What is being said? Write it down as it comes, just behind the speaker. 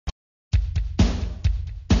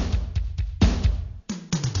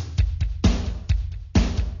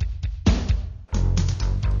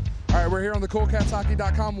We're here on the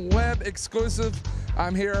coolcatshockey.com web exclusive.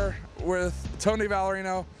 I'm here with Tony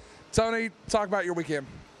Valerino. Tony, talk about your weekend.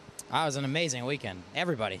 It was an amazing weekend.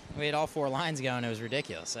 Everybody. We had all four lines going. It was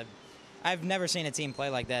ridiculous. I've never seen a team play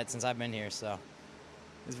like that since I've been here, so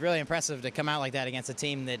it's really impressive to come out like that against a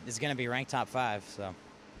team that is going to be ranked top 5. So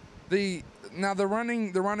the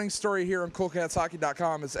running story here on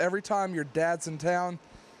coolcatshockey.com is every time your dad's in town,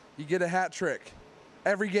 you get a hat trick.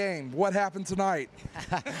 Every game. What happened tonight?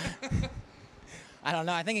 I don't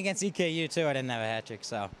know. I think against EKU too, I didn't have a hat trick,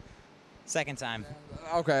 so second time.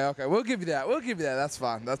 Okay. We'll give you that. That's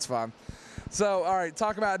fine. So, all right,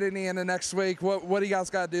 talk about Indiana next week. What do you guys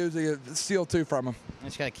got to do to steal 2 from them? I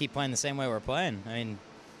just got to keep playing the same way we're playing. I mean,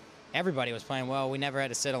 everybody was playing well. We never had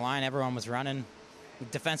to sit a line. Everyone was running. The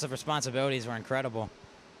defensive responsibilities were incredible.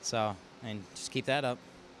 So, just keep that up.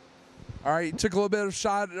 All right, you took a little bit of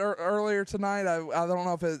shot earlier tonight. I don't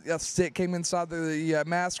know if a stick came inside the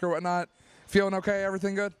mask or whatnot. Feeling okay?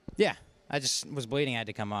 Everything good? Yeah, I just was bleeding. I had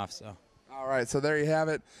to come off. So. All right, so there you have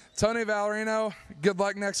it. Tony Valerino, good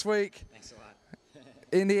luck next week. Thanks a lot.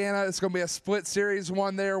 Indiana, it's going to be a split series,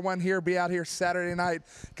 one there, one here. Be out here Saturday night.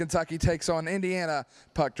 Kentucky takes on Indiana.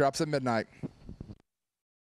 Puck drops at midnight.